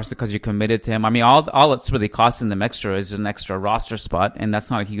deal for Barca because you're committed to him. I mean, all it's really costing them extra is an extra roster spot, and that's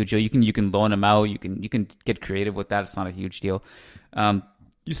not a huge deal. You can loan him out. You can get creative with that. It's not a huge deal.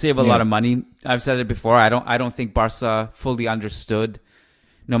 You save a lot of money. I've said it before. I don't think Barca fully understood,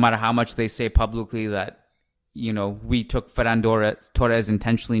 no matter how much they say publicly that, we took Ferran Torres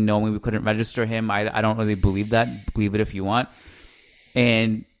intentionally knowing we couldn't register him. I don't really believe that. Believe it if you want.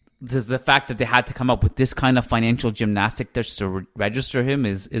 And the fact that they had to come up with this kind of financial gymnastic just to register him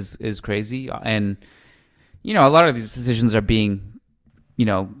is crazy. And, a lot of these decisions are being,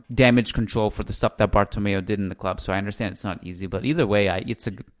 damage control for the stuff that Bartomeu did in the club. So I understand it's not easy, but either way, it's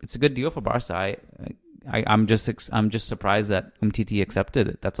a good deal for Barca. I'm just surprised that Umtiti accepted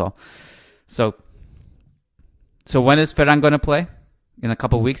it. That's all. So when is Ferran going to play? In a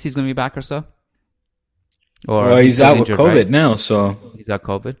couple of weeks, he's going to be back or so? Or he's out injured, with COVID now, so he's got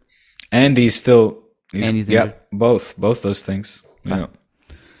COVID, and he's injured. both those things. Yeah.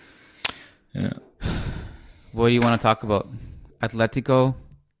 What do you want to talk about? Atletico,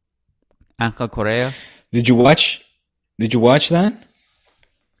 Angel Correa. Did you watch that?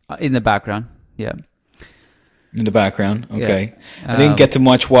 In the background, yeah. In the background, okay. Yeah. I didn't get to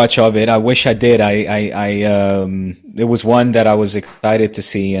much watch of it. I wish I did. It was one that I was excited to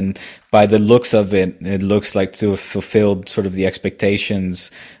see, and by the looks of it, it looks like to have fulfilled sort of the expectations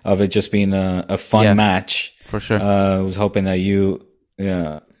of it just being a fun match. For sure. I was hoping that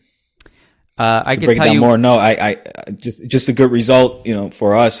I can break tell down you more. No, I just a good result,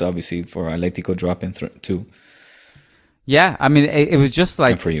 for us, obviously, for Atletico dropping two. Yeah, I mean, it was just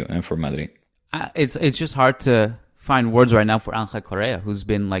like, and for you and for Madrid. It's just hard to find words right now for Angel Correa, who's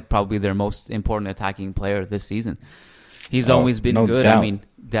been like probably their most important attacking player this season. He's always been good. Doubt. I mean,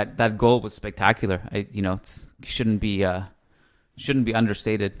 that goal was spectacular. It shouldn't be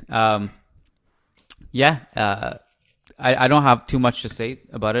understated. I don't have too much to say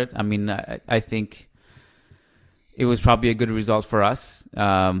about it. I mean, I think it was probably a good result for us.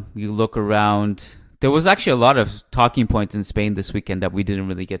 You look around. There was actually a lot of talking points in Spain this weekend that we didn't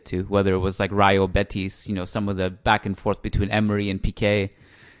really get to, whether it was like Rayo Betis, some of the back and forth between Emery and Piqué.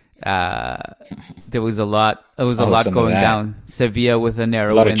 There was a lot. It was a lot going down. Sevilla with a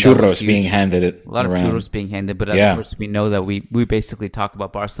narrow. A lot of churros being handed. A lot of churros being handed, but of course we know that we basically talk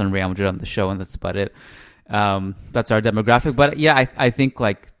about Barcelona and Real Madrid on the show, and that's about it. That's our demographic. But yeah, I think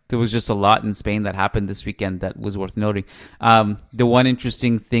like there was just a lot in Spain that happened this weekend that was worth noting. The one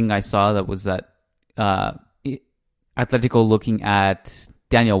interesting thing I saw that was that Atletico looking at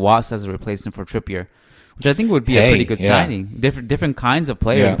Daniel Wass as a replacement for Trippier, which I think would be a pretty good signing. Different kinds of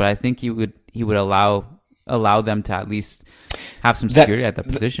players, but I think he would allow them to at least have some security at that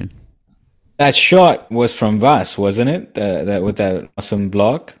position. That shot was from Vass, wasn't it? That with that awesome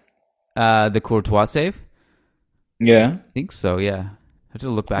block. The Courtois save. Yeah, I think so. Yeah, I have to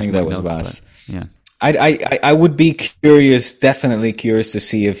look back. I think that was Vass. Yeah. I would be curious, definitely curious to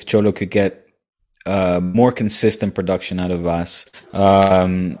see if Cholo could get more consistent production out of Vaz.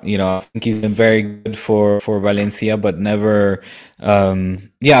 I think he's been very good for Valencia, but never.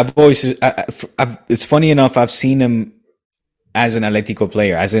 I've always. It's funny enough. I've seen him as an Atletico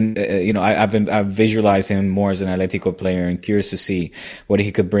player, as in, I've visualized him more as an Atletico player, and curious to see what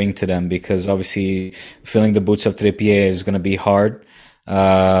he could bring to them, because obviously filling the boots of Trippier is going to be hard.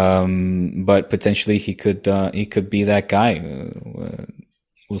 But potentially he could be that guy.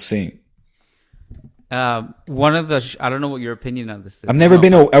 We'll see. One of the I don't know what your opinion on this is. I've never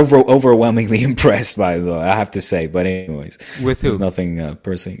been overwhelmingly impressed by it, though, I have to say. But anyways, with who? There's nothing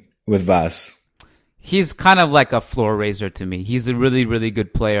personally with Vaz. He's kind of like a floor raiser to me. He's a really, really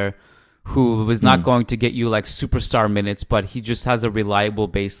good player who is not going to get you like superstar minutes, but he just has a reliable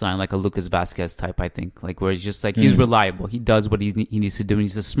baseline, like a Lucas Vasquez type, I think. Like where he's just like, he's reliable. He does what he needs to do, and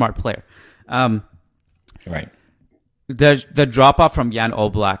he's a smart player. Right. The drop off from Jan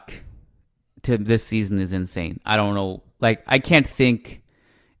Oblak to this season is insane. I don't know. Like, I can't think.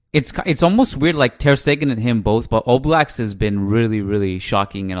 It's almost weird, like Ter Stegen and him both, but Oblak's has been really, really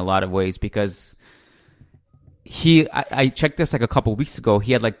shocking in a lot of ways, because I checked this like a couple weeks ago.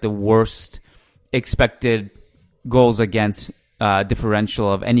 He had like the worst expected goals against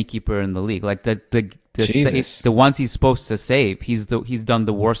differential of any keeper in the league. Like the ones he's supposed to save, he's done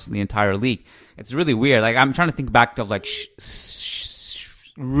the worst in the entire league. It's really weird. Like, I'm trying to think back of like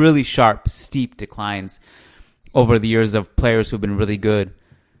really sharp, steep declines over the years of players who've been really good.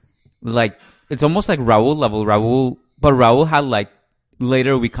 Like, it's almost like Raul level. But Raul had like,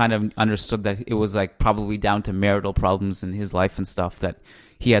 later we kind of understood that it was like probably down to marital problems in his life and stuff, that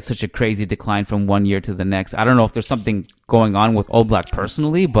he had such a crazy decline from one year to the next. I don't know if there's something going on with Oblak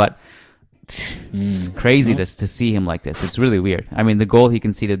personally, but it's crazy to see him like this. It's really weird. I mean, the goal he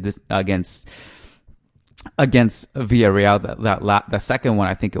conceded against Villarreal, the second one,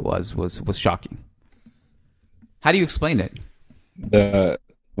 I think it was shocking. How do you explain it? The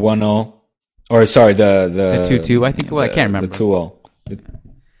 1-0, or sorry, the 2-2. I think it was. I can't remember. The 2-0.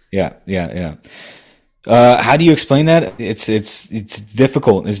 Yeah. How do you explain that? It's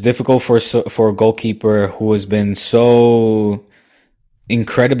difficult. It's difficult for a goalkeeper who has been so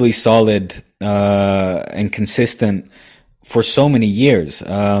incredibly solid and consistent for so many years.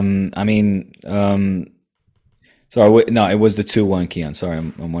 Sorry, no, it was the 2-1, Kian. Sorry,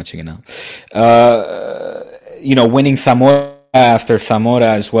 I'm watching it now. Winning Zamora after Zamora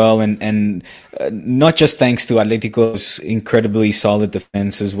as well, and not just thanks to Atletico's incredibly solid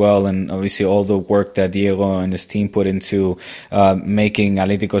defense as well, and obviously all the work that Diego and his team put into making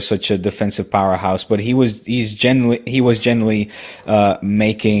Atletico such a defensive powerhouse, but he was generally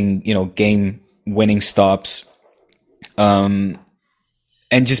making game winning stops, and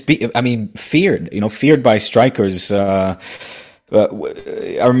just feared by strikers.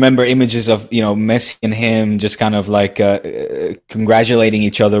 I remember images of, Messi and him just kind of like congratulating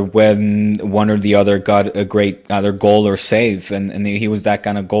each other when one or the other got a great either goal or save. And he was that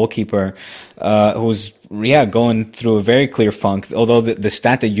kind of goalkeeper who was, going through a very clear funk. Although the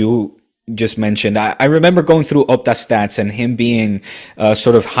stat that you just mentioned, I remember going through Opta stats and him being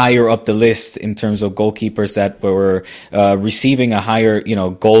sort of higher up the list in terms of goalkeepers that were receiving a higher,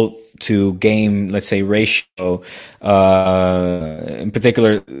 goal to game, let's say, ratio, in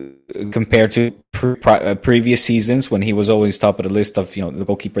particular compared to previous seasons when he was always top of the list of, the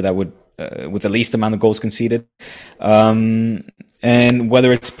goalkeeper that would, with the least amount of goals conceded. And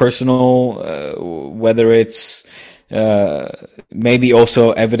whether it's personal, whether it's, maybe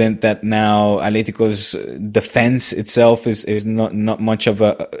also evident that now Atletico's defense itself is not much of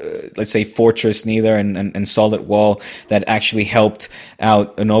a, let's say, fortress neither, and solid wall that actually helped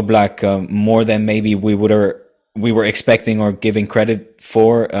out an Oblak more than maybe we were expecting or giving credit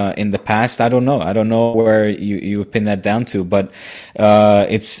for in the past. I don't know where you pin that down to, but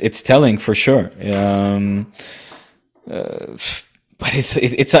it's telling for sure. But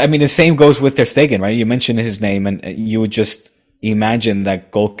it's I mean, the same goes with Ter Stegen, right? You mentioned his name, and you would just imagine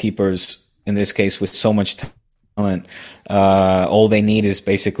that goalkeepers, in this case, with so much talent, all they need is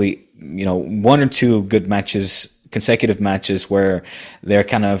basically, one or two good matches, consecutive matches where they're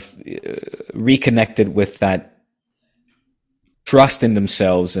kind of reconnected with that trust in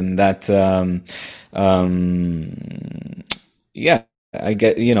themselves and that, I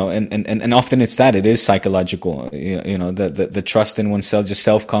get, and often it is psychological, the trust in oneself, just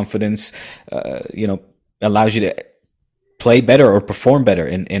self-confidence, allows you to play better or perform better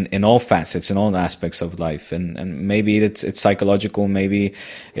in all facets, in all aspects of life. And maybe it's psychological, maybe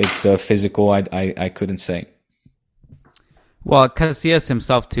it's physical. I couldn't say. Well, Casillas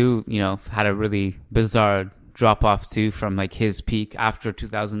himself too, had a really bizarre drop off too from like his peak after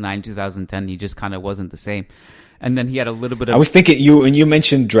 2009, 2010. He just kind of wasn't the same. And then he had a little bit of. I was thinking when you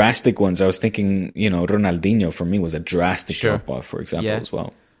mentioned drastic ones, I was thinking, Ronaldinho for me was a drastic drop off, for example, as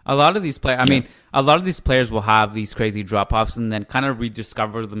well. A lot of these players, a lot of these players will have these crazy drop offs and then kind of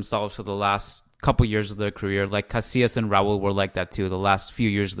rediscover themselves for the last couple years of their career. Like Casillas and Raul were like that too. The last few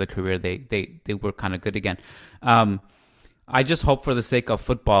years of their career, they were kind of good again. I just hope for the sake of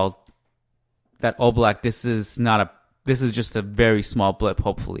football that Oblak, this is just a very small blip,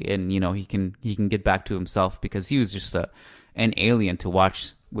 hopefully, and he can get back to himself because he was just an alien to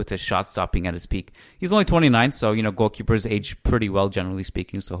watch with his shot stopping at his peak. He's only 29, so goalkeepers age pretty well generally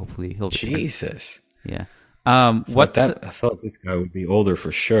speaking. So hopefully he'll. Jesus. Yeah. I thought this guy would be older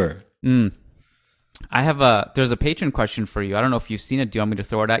for sure. There's a patron question for you. I don't know if you've seen it. Do you want me to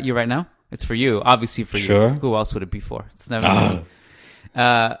throw it at you right now? It's for you, obviously for you. Who else would it be for? It's never me.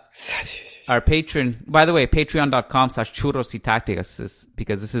 Our patron, by the way, patreon.com/churros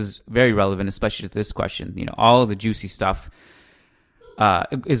because this is very relevant, especially to this question. All of the juicy stuff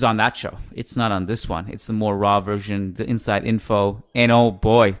is on that show. It's not on this one. It's the more raw version, the inside info. And oh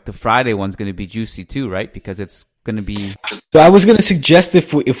boy, the Friday one's going to be juicy too, right? Because it's going to be. So I was going to suggest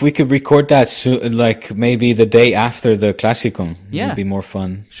if we could record that soon, like maybe the day after the Clásico. Yeah. It'd be more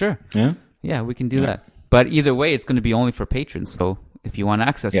fun. Sure. Yeah? Yeah, we can do that. But either way, it's going to be only for patrons. So if you want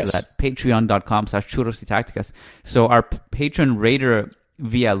access to that, patreon.com/churros y tácticas. So our patron Raider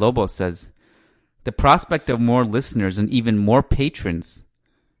Villalobos says, the prospect of more listeners and even more patrons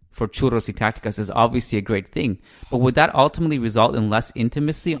for Churros y Tácticas is obviously a great thing. But would that ultimately result in less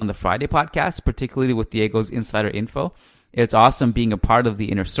intimacy on the Friday podcast, particularly with Diego's insider info? It's awesome being a part of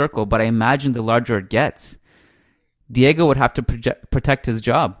the inner circle, but I imagine the larger it gets, Diego would have to protect his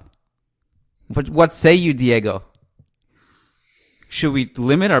job. What say you, Diego? Should we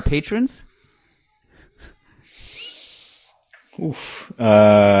limit our patrons? Oof.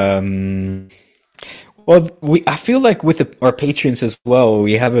 Well, I feel like with our patrons as well,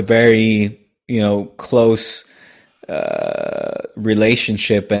 we have a very, close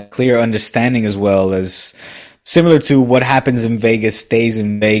relationship and clear understanding as well, as similar to what happens in Vegas stays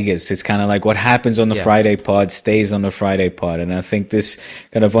in Vegas. It's kind of like what happens on the Friday pod stays on the Friday pod. And I think this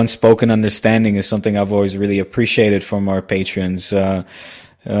kind of unspoken understanding is something I've always really appreciated from our patrons. And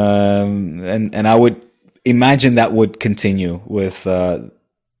I would imagine that would continue with, as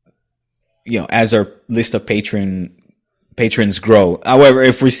our list of patrons grow. However,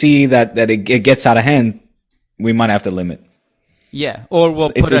 if we see that it gets out of hand, we might have to limit. Yeah. Or we'll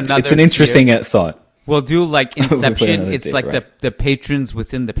put another. It's an interesting thought. We'll do like Inception. It's like the patrons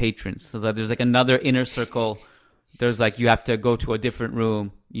within the patrons. So that there's like another inner circle. There's like, you have to go to a different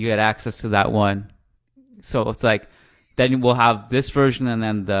room. You get access to that one. So it's like, then we'll have this version and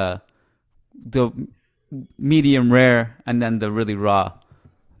then the medium rare and then the really raw,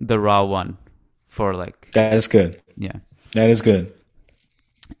 the raw one for like. That is good. Yeah. That is good.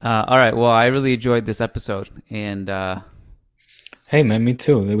 All right. Well, I really enjoyed this episode and, hey man, me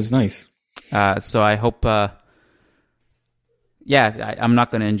too. It was nice. So I hope, I'm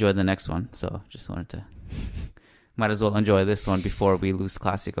not going to enjoy the next one. So just wanted to, might as well enjoy this one before we lose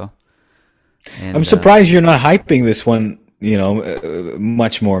Clásico. And, I'm surprised you're not hyping this one,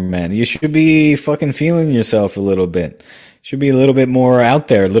 much more, man. You should be fucking feeling yourself a little bit. Should be a little bit more out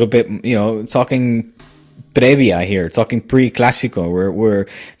there, a little bit, talking previa here, talking pre-Clásico.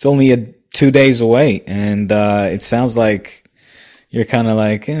 It's only 2 days away. And, it sounds like, you're kind of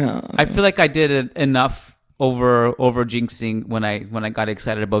like, I feel like I did enough over jinxing when I got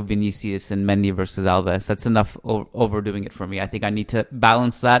excited about Vinicius and Mendy versus Alves. That's enough overdoing it for me. I think I need to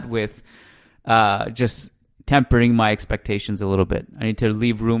balance that with just tempering my expectations a little bit. I need to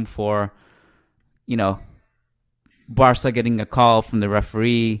leave room for, Barca getting a call from the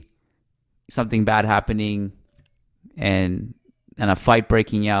referee, something bad happening, and a fight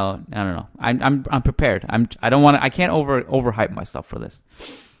breaking out. I don't know. I'm prepared. I can't overhype myself for this.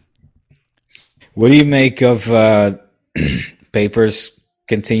 What do you make of papers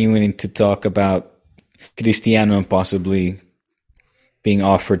continuing to talk about Cristiano and possibly being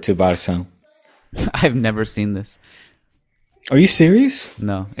offered to Barca? I've never seen this. Are you serious?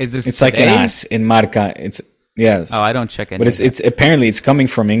 No. Is this? It's today? like an ass in Marca. It's yes. Oh, I don't check any. But it's apparently it's coming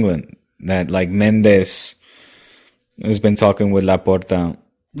from England. That like Mendes has been talking with Laporta.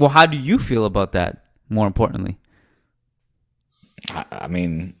 Well, how do you feel about that? More importantly, I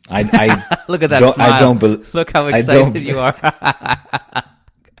mean, I look at that smile. I don't look how excited you are.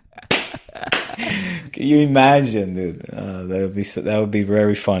 Can you imagine, dude? That would be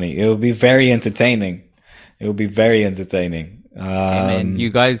very funny. It would be very entertaining It would be very entertaining. And you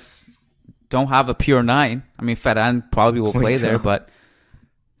guys don't have a pure 9. I mean, Ferran probably will play there, but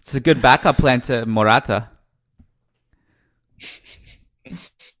it's a good backup plan to Morata.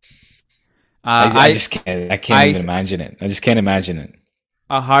 I just can't. I can't even imagine it. I just can't imagine it.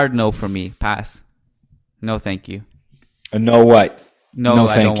 A hard no for me. Pass. No, thank you. No what? No,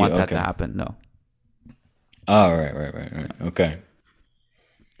 I thank don't you. want that to happen. No. Oh, right. Okay.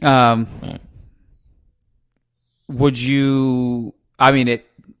 Would you? I mean, it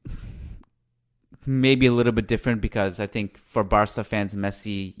may be a little bit different because I think for Barca fans,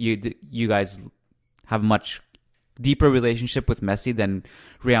 Messi, you guys have a much deeper relationship with Messi than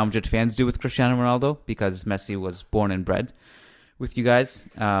Real Madrid fans do with Cristiano Ronaldo because Messi was born and bred with you guys.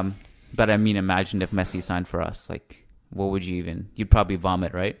 But I mean, imagine if Messi signed for us. Like, what would you even? You'd probably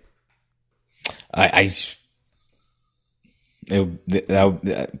vomit, right?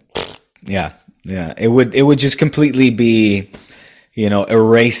 Yeah. It would just completely be,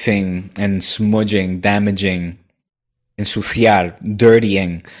 erasing and smudging, damaging, ensuciar,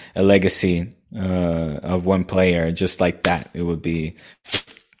 dirtying a legacy of one player just like that. It would be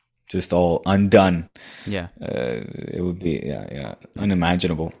just all undone. Yeah. It would be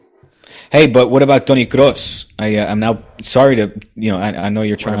unimaginable. Hey, but what about Toni Kroos? I'm now sorry to I know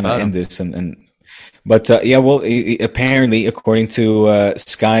you're trying to end this but apparently according to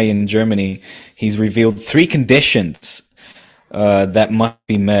Sky in Germany, he's revealed 3 conditions that must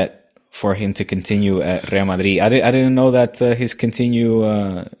be met for him to continue at Real Madrid. I didn't know that his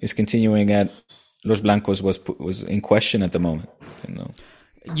continuing at Los Blancos was in question at the moment.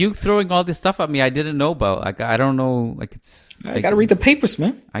 You throwing all this stuff at me I didn't know about. Like, I don't know. Like, I gotta read the papers,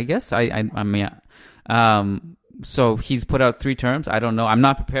 man. I guess I mean, so he's put out 3 terms. I don't know. I'm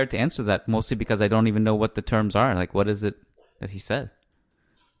not prepared to answer that, mostly because I don't even know what the terms are. Like, what is it that he said?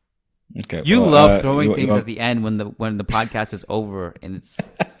 Okay. You love throwing things at the end when the podcast is over and it's.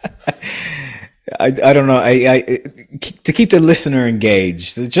 I don't know. I to keep the listener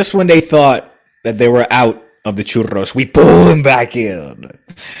engaged. Just when they thought that they were out of the churros, we pull them back in,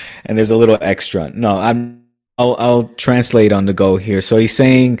 and there's a little extra. No, I'll translate on the go here. So he's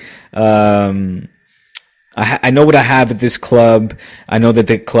saying, I know what I have at this club. I know that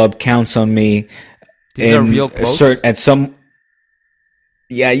the club counts on me. These are real quotes?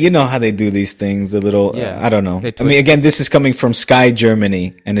 Yeah, you know how they do these things. I don't know. I mean, again, this is coming from Sky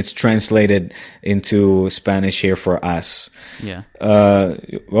Germany, and it's translated into Spanish here for us. Yeah.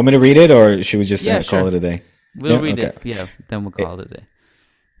 Want me to read it, or should we just call it a day? We'll read it. Yeah, then we'll call it a day.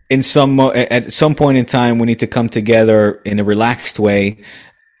 At some point in time, we need to come together in a relaxed way.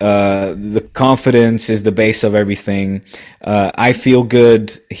 The confidence is the base of everything. I feel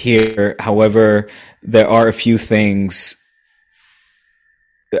good here. However, there are a few things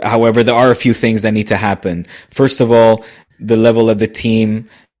that need to happen. First of all, the level of the team.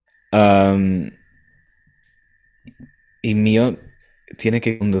 Y mío tiene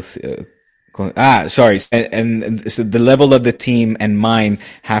que conducir. Sorry. And so the level of the team and mine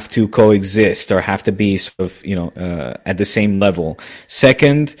have to coexist or have to be sort of, at the same level.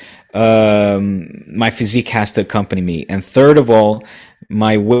 Second, my physique has to accompany me. And third of all,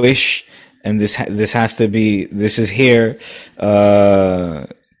 my wish, and this has to be, this is here,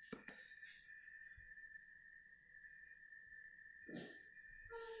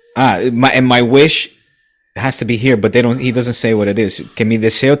 my wish has to be here, but he doesn't say what it is. Que mi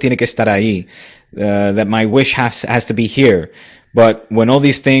deseo tiene que estar ahí. That my wish has to be here. But when all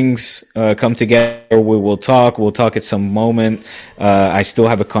these things come together, we'll talk at some moment. I still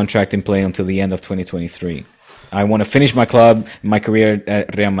have a contract in play until the end of 2023. I want to finish my career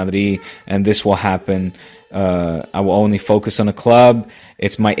at Real Madrid, and this will happen. I will only focus on a club.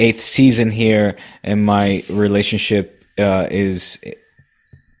 It's my 8th season here, and my relationship is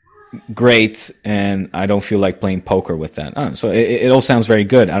great, and I don't feel like playing poker with that. So it all sounds very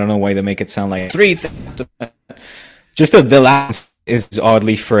good. I don't know why they make it sound like 3 things. Just the last is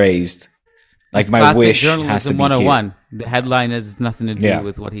oddly phrased. Like, it's my wish journalism has to be 101. here. The headline has nothing to do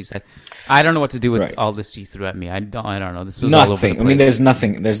with what he said. I don't know what to do with all this you threw at me. I don't know. This was all over the place. I mean, there's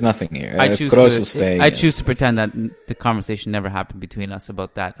nothing here. I choose to pretend that the conversation never happened between us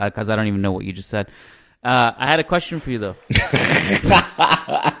about that, because I don't even know what you just said. I had a question for you, though.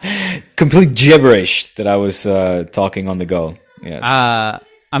 Complete gibberish that I was talking on the go. Yes.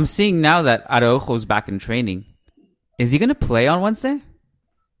 I'm seeing now that Araujo's back in training. Is he going to play on Wednesday?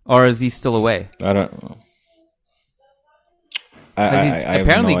 Or is he still away? I don't know. He's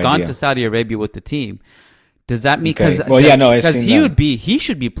apparently gone to Saudi Arabia with the team. Does that mean because he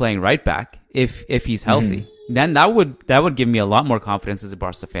should be playing right back if he's healthy? Then that would give me a lot more confidence as a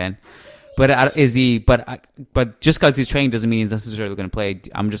Barca fan. But is he? But just because he's training doesn't mean he's necessarily going to play.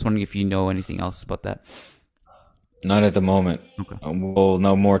 I'm just wondering if you know anything else about that. Not at the moment. Okay. We'll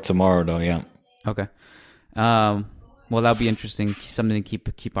know more tomorrow, though. Yeah. Okay. Well, that'll be interesting. Something to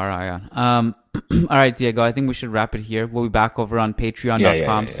keep our eye on. All right, Diego. I think we should wrap it here. We'll be back over on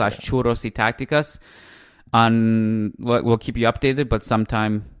patreon.com/churros y tácticas. We'll keep you updated, but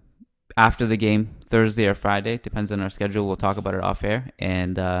sometime after the game, Thursday or Friday, depends on our schedule. We'll talk about it off air.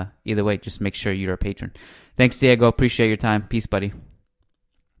 And either way, just make sure you're a patron. Thanks, Diego. Appreciate your time. Peace, buddy.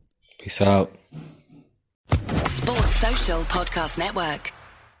 Peace out. Sports Social Podcast Network.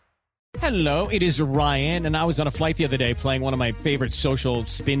 Hello, it is Ryan, and I was on a flight the other day playing one of my favorite social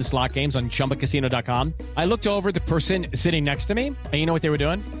spin slot games on ChumbaCasino.com. I looked over at the person sitting next to me, and you know what they were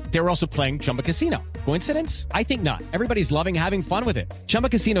doing? They were also playing Chumba Casino. Coincidence? I think not. Everybody's loving having fun with it. Chumba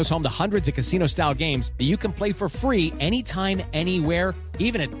Casino is home to hundreds of casino-style games that you can play for free anytime, anywhere,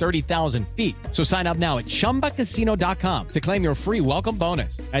 even at 30,000 feet. So sign up now at ChumbaCasino.com to claim your free welcome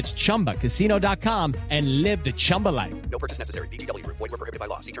bonus. That's ChumbaCasino.com and live the Chumba life. No purchase necessary. VGW Group. Void where prohibited by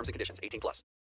law. See terms and conditions. 18+.